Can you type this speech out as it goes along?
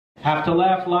Have to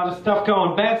laugh. A lot of stuff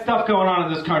bad stuff going on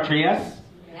in this country, yes?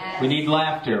 Yes. We need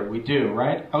laughter. We do,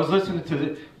 right? I was listening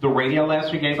to the radio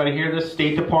last week. Anybody hear this?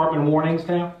 State Department warnings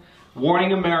now?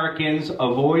 Warning Americans,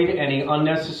 avoid any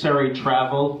unnecessary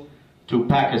travel to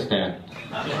Pakistan.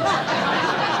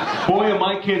 Boy, are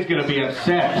my kids gonna be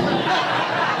upset.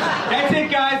 That's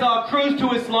it, guys. Our cruise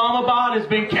to Islamabad has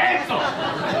been canceled.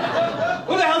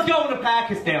 Who the hell's going to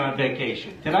Pakistan on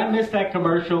vacation? Did I miss that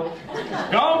commercial?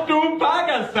 Come to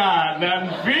Pakistan and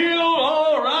feel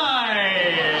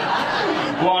alright.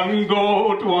 One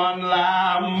goat, one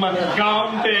lamb.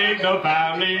 Come take the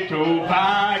family to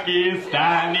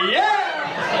Pakistan. Yeah!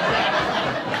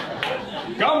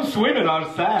 Come swim in our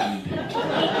sand.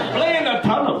 Play in a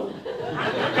tunnel.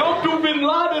 Come to Bin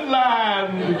Laden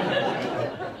land.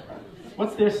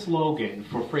 What's their slogan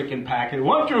for freaking Pakistan?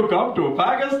 Once you come to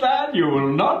Pakistan, you will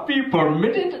not be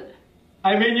permitted.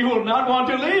 I mean, you will not want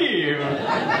to leave.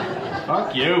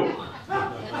 Fuck you.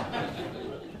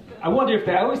 I wonder if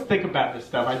I always think about this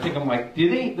stuff. I'm like,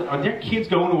 are there kids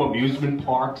going to amusement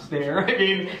parks there? I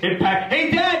mean, hey,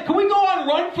 Dad, can we go on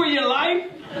Run for Your Life?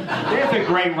 There's a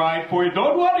great ride for you.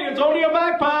 Don't worry, it's only a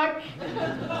backpack.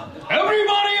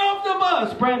 Everybody off the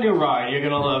bus. Brand new ride. You're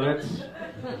going to love it.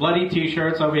 Bloody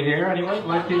t-shirts over here. Anyway,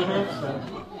 bloody t-shirts?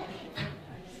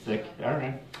 Sick. All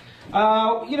right.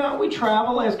 You know, we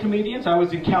travel as comedians. I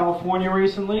was in California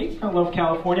recently. I love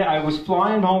California. I was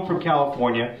flying home from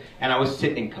California, and I was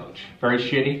sitting in coach. Very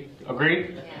shitty.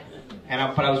 Agreed?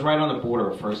 Yeah. But I was right on the border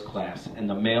of first class, and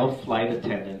the male flight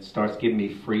attendant starts giving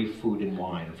me free food and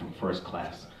wine from first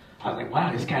class. I was like,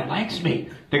 wow, this guy likes me.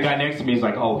 The guy next to me is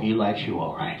like, oh, he likes you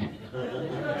all right. I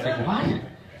was like, what?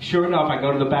 Sure enough, I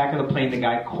go to the back of the plane, the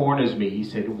guy corners me. He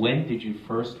said, when did you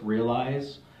first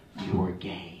realize you were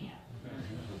gay?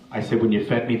 I said, when you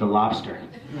fed me the lobster.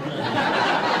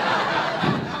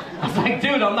 I was like,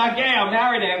 dude, I'm not gay, I'm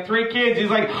married, I have 3 kids. He's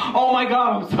like, oh my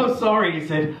God, I'm so sorry. He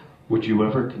said, would you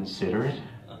ever consider it?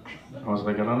 I was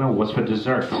like, I don't know, what's for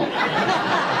dessert?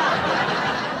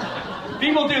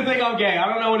 People do think I'm gay. I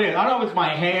don't know what it is. I don't know if it's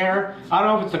my hair. I don't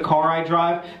know if it's the car I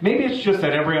drive. Maybe it's just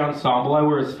that every ensemble I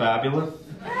wear is fabulous.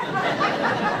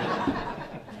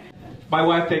 My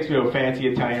wife takes me to a fancy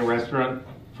Italian restaurant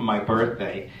for my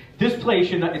birthday. This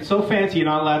place, it's so fancy you're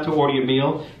not allowed to order your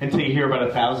meal until you hear about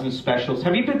 1,000 specials.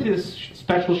 Have you been to this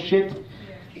special shit?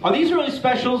 Are these really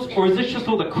specials, or is this just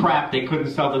all the crap they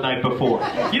couldn't sell the night before?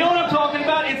 You know what I'm talking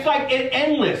about? It's like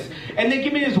endless. And they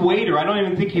give me this waiter. I don't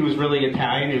even think he was really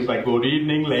Italian. He was like, good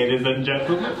evening, ladies and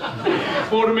gentlemen.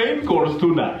 For the main course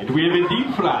tonight, we have a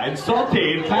deep-fried,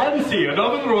 sautéed, pan-seared,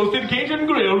 oven-roasted,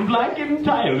 Cajun-grilled, blackened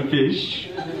tile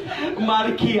fish,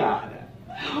 marchiata.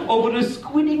 Over a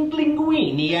squidding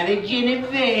linguine and a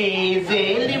genovese,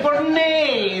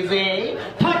 livornese,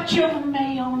 touch of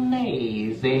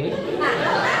mayonnaise.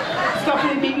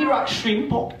 Stuffing baby rock shrimp,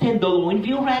 pork tenderloin,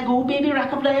 veal ragu, baby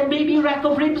rack of lamb, baby rack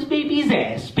of ribs, baby's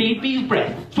ass, baby's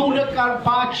breath, tuna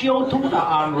carpaccio, tuna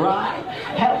on rye,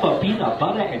 half a peanut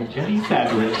butter and jelly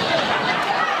sandwich.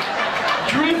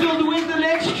 Drizzled with an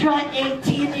extra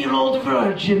 18-year-old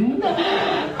virgin,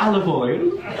 olive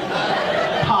oil,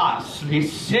 parsley,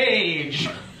 sage,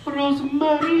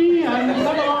 rosemary, and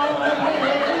lemon.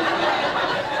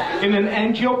 In an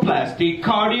angioplasty,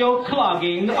 cardio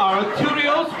clogging,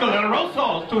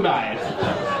 arteriosclerosis tonight.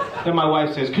 Then my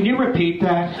wife says, can you repeat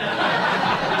that?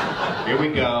 Here we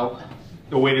go.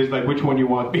 The waiter's like, which one you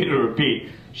want me to repeat?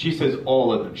 She says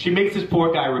all of them. She makes this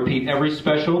poor guy repeat every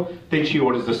special, then she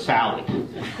orders a salad.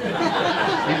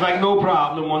 He's like, no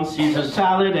problem, 1 Caesar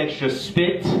salad, extra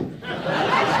spit. They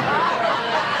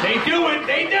do it,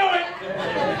 they do it!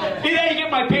 You know, you get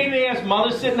my pain in the ass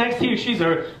mother sitting next to you, she's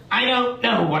her, I don't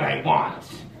know what I want.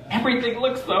 Everything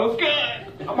looks so good.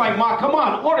 I'm like, Ma, come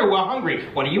on, order, we're hungry.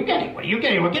 What are you getting? What are you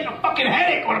getting? We're getting a fucking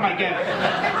headache, what am I getting?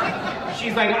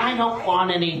 She's like, I don't want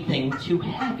anything too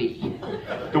heavy.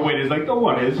 The waiter's like, don't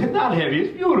worry, it's not heavy,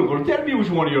 it's beautiful. Tell me which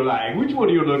one you're like, which one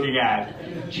are you looking at?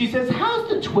 She says, how's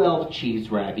the 12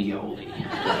 cheese ravioli?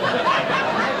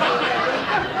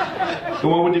 The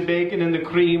one with the bacon and the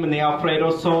cream and the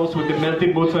Alfredo sauce with the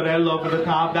melted mozzarella over the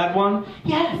top, that one?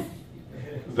 Yes.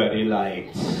 Very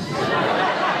light.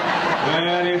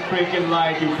 Very freaking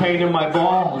light. You painted my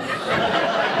balls.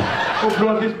 Who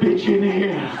brought this bitch in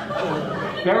here?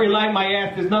 Very light, my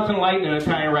ass. There's nothing light in an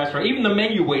Italian restaurant. Even the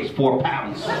menu weighs 4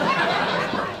 pounds.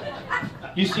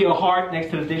 You see a heart next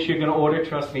to the dish you're going to order?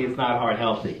 Trust me, it's not heart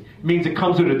healthy. It means it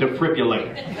comes with a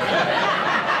defibrillator.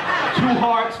 2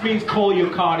 hearts means call your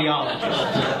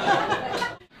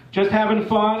cardiologist. Just having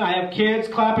fun. I have kids.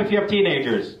 Clap if you have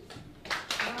teenagers.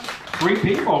 3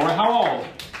 people. How old?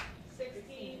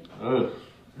 16. Ugh.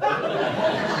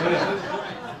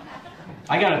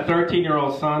 I got a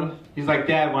 13-year-old son. He's like,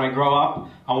 Dad, when I grow up,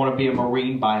 I want to be a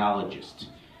marine biologist.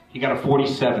 He got a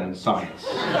 47 in science.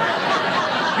 He's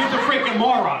a freaking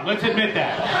moron, let's admit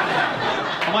that.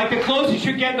 I'm like, the closest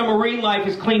you get in the marine life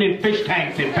is cleaning fish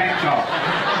tanks in Petco.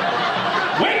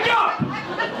 Wake up!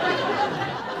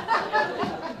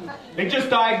 They just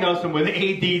diagnosed him with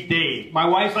ADD. My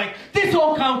wife's like, this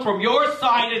all comes from your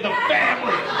side of the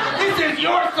family. This is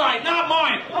your side, not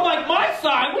mine. I'm like, my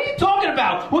side? What are you talking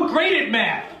about? We're great at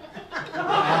math.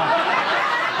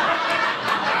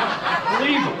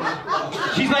 Believe him.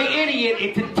 She's like, idiot,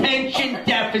 it's attention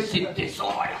deficit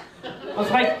disorder. I was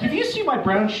like, have you seen my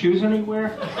brown shoes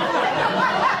anywhere?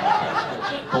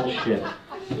 Bullshit.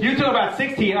 You talk about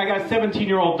 16, I got a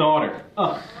 17-year-old daughter.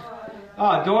 Ugh.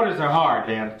 Oh, daughters are hard,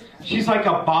 man. She's like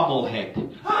a bobblehead.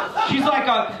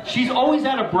 She's always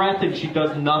out of breath and she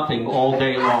does nothing all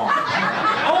day long.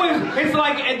 Always, it's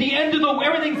like at the end of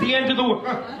everything's the end of the world.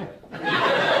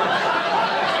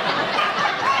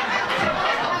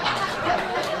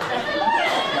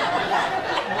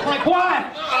 Like, what?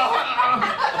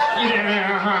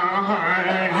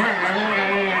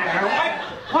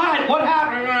 What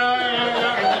happened?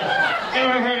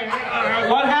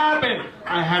 What happened?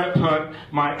 I had to put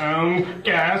my own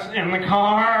gas in the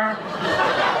car.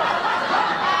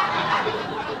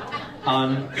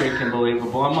 Unfreaking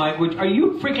believable. I'm like, are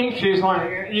you freaking? She's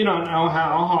like, you don't know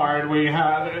how hard we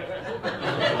have it.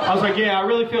 I was like, yeah, I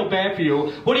really feel bad for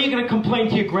you. What are you going to complain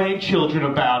to your grandchildren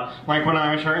about? Like when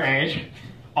I was your age,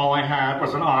 all I had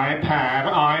was an iPad,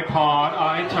 iPod,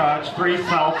 iTouch, 3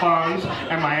 cell phones,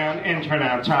 and my own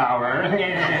internet tower.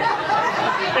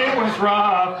 It was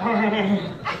rough.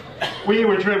 We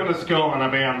were driven to school in a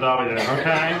BMW,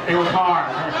 okay? It was hard.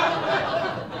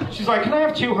 She's like, can I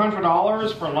have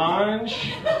 $200 for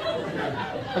lunch?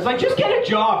 I was like, just get a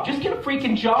job. Just get a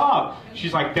freaking job.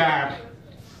 She's like, Dad,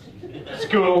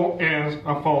 school is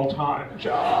a full-time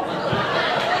job.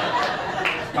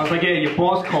 I was like, yeah, your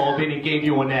boss called and he gave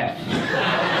you an F.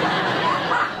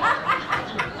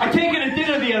 I take her to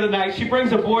dinner the other night. She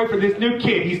brings a boy for this new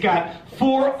kid. He's got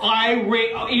 4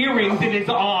 earrings in his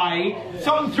eye,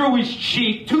 something through his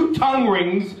cheek, 2 tongue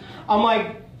rings. I'm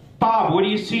like, Bob, where do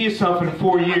you see yourself in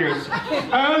 4 years?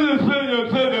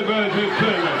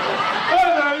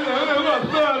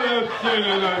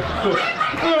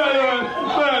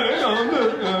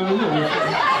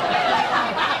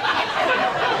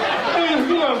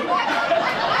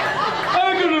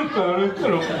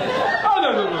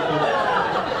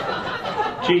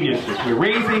 Geniuses. We're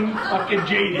raising fucking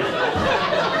geniuses.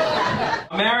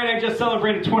 I'm married. I just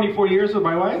celebrated 24 years with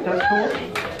my wife. That's cool.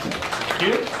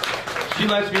 Cute. She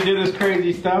lets me do this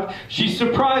crazy stuff. She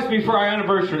surprised me for our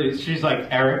anniversary. She's like,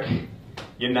 Eric,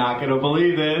 you're not going to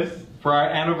believe this. For our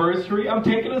anniversary, I'm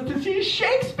taking us to see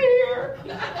Shakespeare.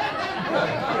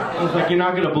 I was like, you're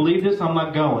not going to believe this? I'm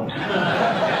not going.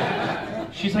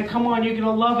 She's like, come on, you're going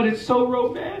to love it. It's so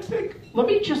romantic. Let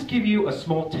me just give you a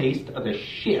small taste of the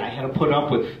shit I had to put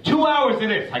up with. 2 hours of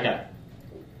this. I got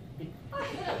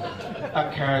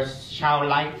a curse shall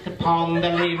light upon the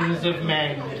limbs of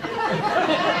men.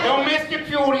 Your mystic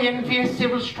fury and fierce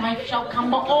civil strife shall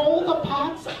cumber all the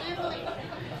parts of Italy.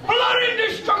 Blood and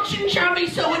destruction shall be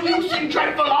so in use in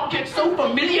dreadful objects so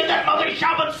familiar that mothers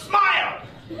shall but smile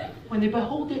when they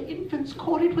behold their infants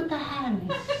courted with the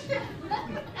hands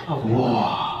of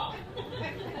war.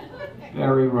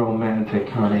 Very romantic,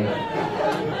 honey.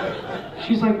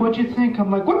 She's like, what'd you think? I'm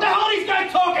like, what the hell are these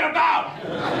guys talking about?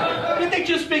 Did they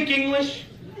just speak English?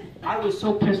 I was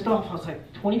so pissed off. I was like,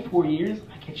 24 years?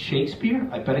 I get Shakespeare?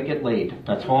 I better get laid.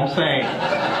 That's all I'm saying.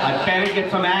 I better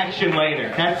get some action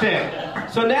later. That's it.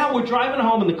 So now we're driving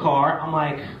home in the car. I'm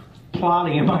like,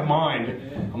 plotting in my mind.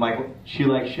 I'm like, she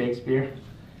likes Shakespeare?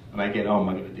 When I get home,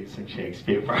 I'm going to do some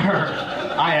Shakespeare for her.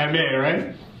 I am it,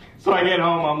 right? So I get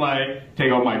home, I'm like,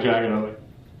 take off my jacket, I'm like,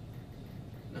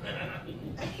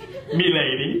 me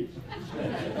lady,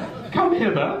 come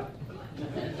hither.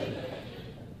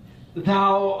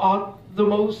 Thou art the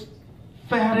most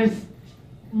fattest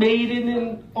maiden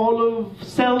in all of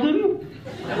Selden.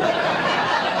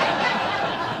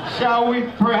 Shall we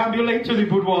perambulate to the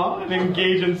boudoir and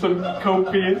engage in some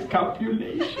copious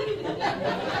copulation?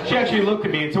 She actually looked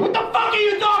at me and said, what the fuck are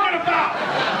you talking about?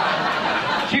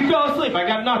 She fell asleep. I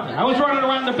got nothing. I was running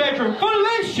around the bedroom.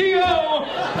 Fellatio!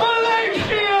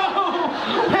 Fellatio!